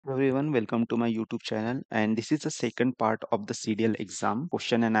Everyone, welcome to my YouTube channel, and this is the second part of the CDL exam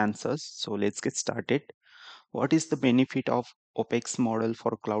question and answers. So let's get started. What is the benefit of OPEX model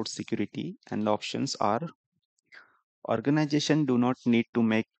for cloud security? And the options are: organization do not need to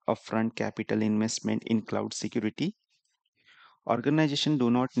make upfront capital investment in cloud security. Organization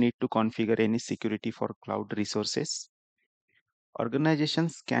do not need to configure any security for cloud resources.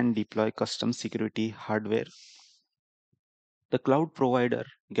 Organizations can deploy custom security hardware. The cloud provider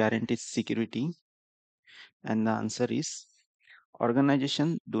guarantees security, and the answer is: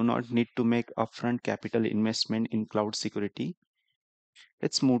 organizations do not need to make upfront capital investment in cloud security.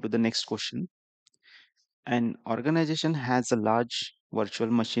 Let's move to the next question. An organization has a large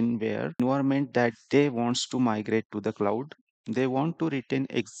virtual machine where environment that they wants to migrate to the cloud. They want to retain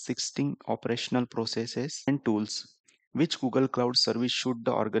existing operational processes and tools. Which Google Cloud service should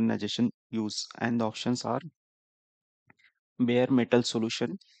the organization use? And the options are: bare metal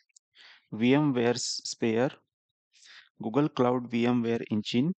solution, VMware Sphere, Google Cloud VMware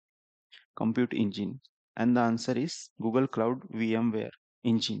Engine, Compute Engine. And the answer is Google Cloud VMware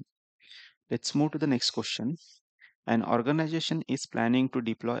Engine. Let's move to the next question. An organization is planning to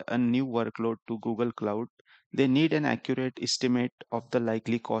deploy a new workload to Google Cloud. They need an accurate estimate of the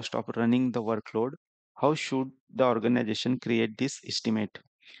likely cost of running the workload. How should the organization create this estimate?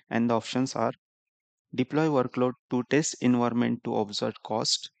 And the options are: deploy workload to test environment to observe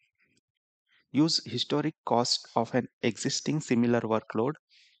cost, use historic cost of an existing similar workload,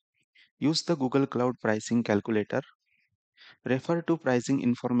 use the Google Cloud pricing calculator, refer to pricing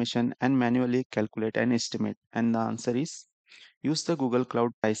information and manually calculate an estimate. And the answer is: use the Google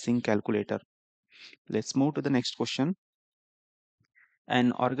Cloud pricing calculator. Let's move to the next question.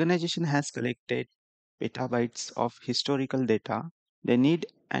 An organization has collected petabytes of historical data. They need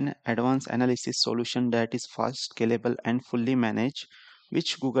an advanced analysis solution that is fast, scalable, and fully managed.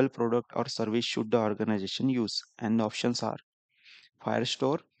 Which Google product or service should the organization use? And the options are: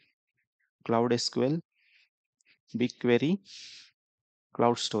 Firestore, Cloud SQL, BigQuery,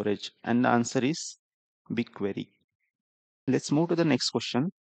 Cloud Storage. And the answer is BigQuery. Let's move to the next question.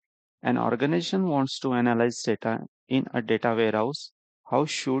 An organization wants to analyze data in a data warehouse. How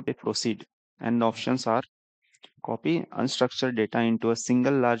should they proceed? And the options are: copy unstructured data into a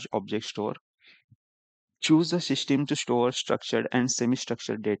single large object store, choose a system to store structured and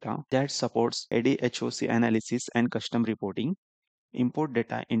semi-structured data that supports ADHOC analysis and custom reporting, import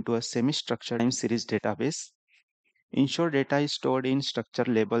data into a semi-structured time series database, ensure data is stored in structure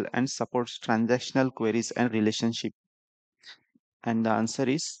label and supports transactional queries and relationship. And the answer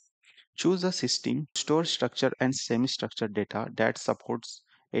is: choose a system to store structured and semi-structured data that supports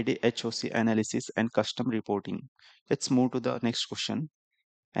ADHOC analysis and custom reporting. Let's move to the next question.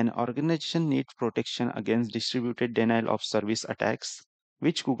 An organization needs protection against distributed denial of service attacks.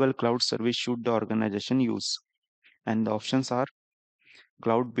 Which Google Cloud service should the organization use? And the options are: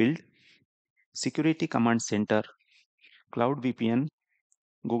 Cloud Build, Security Command Center, Cloud VPN,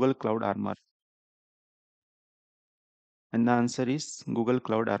 Google Cloud Armor. And the answer is Google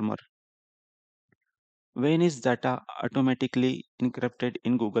Cloud Armor. When is data automatically encrypted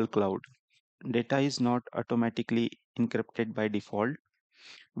in Google Cloud? Data is not automatically encrypted by default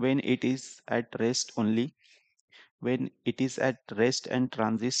when it is at rest only, when it is at rest and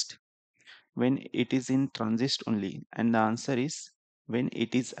transit, when it is in transit only. And the answer is when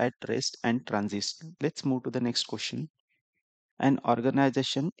it is at rest and transit. Let's move to the next question. An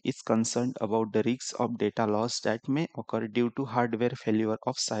organization is concerned about the risks of data loss that may occur due to hardware failure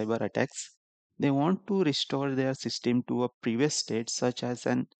of cyber attacks. They want to restore their system to a previous state, such as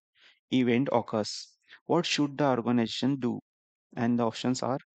an event occurs. What should the organization do? And the options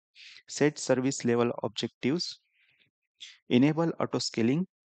are: set service level objectives, enable auto scaling,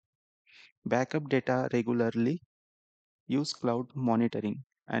 backup data regularly, use cloud monitoring.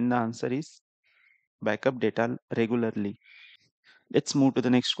 And the answer is backup data regularly. Let's move to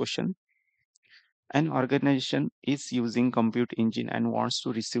the next question. An organization is using compute engine and wants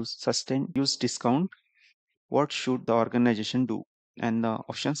to receive sustained use discount. What should the organization do? And the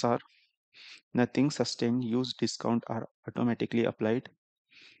options are: nothing, sustained use discount are automatically applied,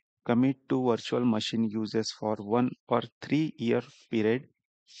 commit to virtual machine uses for 1 or 3 year period,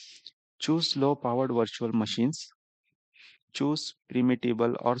 choose low powered virtual machines, choose primitive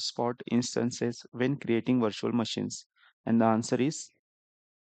or spot instances when creating virtual machines. And the answer is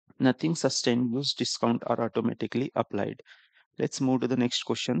nothing, sustained use discount are automatically applied. Let's move to the next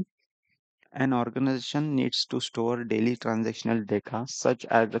question. An organization needs to store daily transactional data such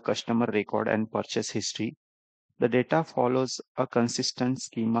as the customer record and purchase history. The data follows a consistent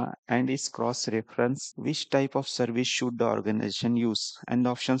schema and is cross-referenced. Which type of service should the organization use? And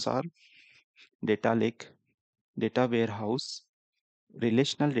the options are data lake, data warehouse,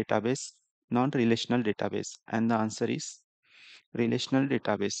 relational database, non-relational database. And the answer is relational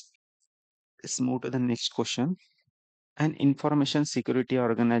database. Let's move to the next question. An information security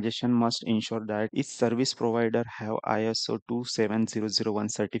organization must ensure that its service provider have ISO 27001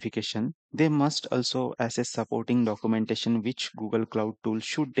 certification. They must also assess supporting documentation. Which Google Cloud tool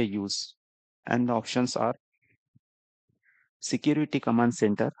should they use? And the options are Security Command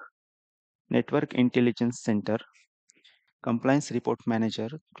Center, Network Intelligence Center, Compliance Report Manager,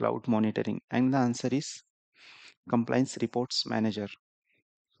 Cloud Monitoring. And the answer is Compliance Reports Manager.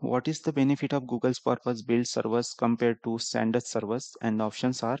 What is the benefit of Google's purpose-built servers compared to standard servers? And the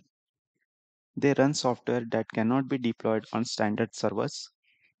options are they run software that cannot be deployed on standard servers.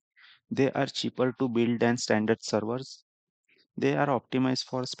 They are cheaper to build than standard servers. They are optimized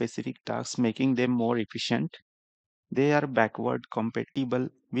for specific tasks, making them more efficient. They are backward compatible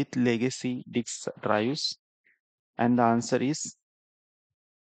with legacy disk drives. And the answer is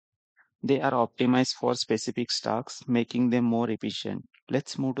they are optimized for specific tasks, making them more efficient.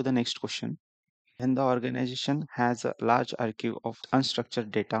 Let's move to the next question. And the organization has a large archive of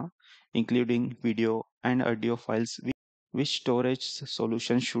unstructured data, including video and audio files. Which storage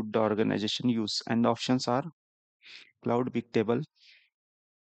solution should the organization use? And the options are Cloud Bigtable,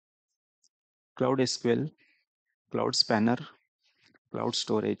 Cloud SQL, Cloud Spanner, Cloud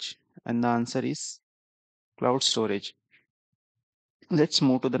Storage. And the answer is Cloud Storage. Let's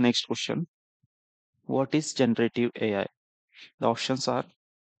move to the next question. What is generative AI? The options are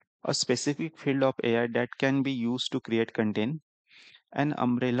a specific field of AI that can be used to create content, an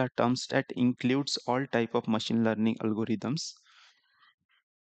umbrella term that includes all type of machine learning algorithms,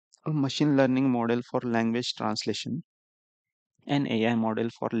 a machine learning model for language translation, an AI model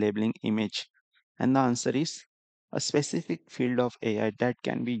for labeling image. And the answer is a specific field of AI that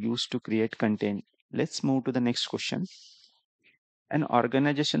can be used to create content. Let's move to the next question. An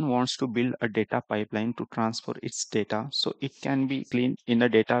organization wants to build a data pipeline to transfer its data so it can be cleaned in a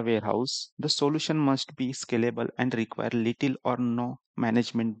data warehouse. The solution must be scalable and require little or no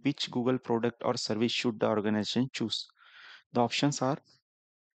management. Which Google product or service should the organization choose? The options are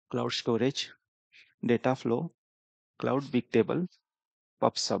cloud storage, data flow, cloud bigtable,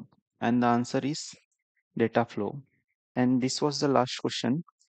 PubSub. And the answer is data flow. And this was the last question.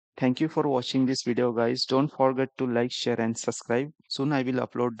 Thank you for watching this video, guys. Don't forget to like, share, and subscribe. Soon I will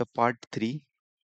upload the part 3.